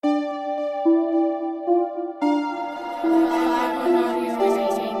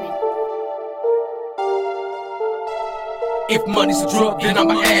If money's a drug, then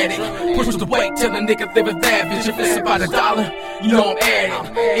I'm an addict. Push the weight till a nigga live it lavish. If it's about $1, you know I'm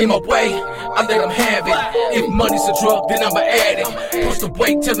addict. In my way, I let him have it. If money's a drug, then I'm an addict. Push the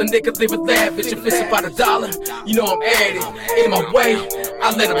weight till a nigga live it lavish. If it's about $1, you know I'm addict. In my way, I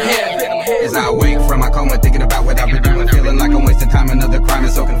let him have it. As I wake from my coma, thinking about what I've been doing, feeling like I'm wasting time. Another crime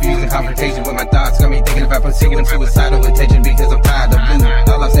is so confusing. Confrontation with my thoughts got me thinking about pursuing suicidal intention because I'm tired of blue.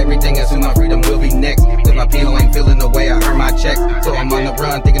 I lost everything and soon my freedom will be next. Cause my pillow ain't feeling the way I earn my checks. So I'm on the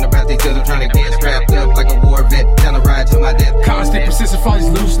run, thinking about these girls. I'm trying to get strapped up like a war vet, down the ride to my death. Constant persistence for these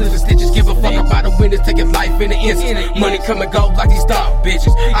loose little stitches. Give a fuck about the winners, taking life in an instant. Money come and go like these dog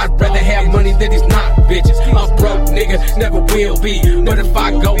bitches. I'd rather have money than these not bitches. I'm broke, nigga, never will be. But if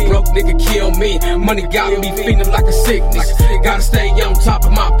I go broke, nigga, kill me. Money got me feeling like a sickness. Gotta stay on top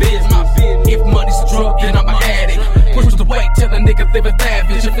of my business. If money's a drug, then I'm an addict. Push the weight till a nigga live it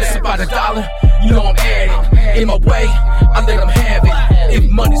lavish. If it's about $1, you know I'm addict. In my way, I let him have it.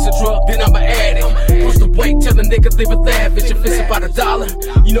 If money's a drug, then I'm an addict. Push the weight till a nigga live it lavish. If it's about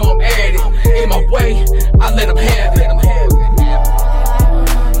 $1, you know I'm addict. In my way, I let him have it.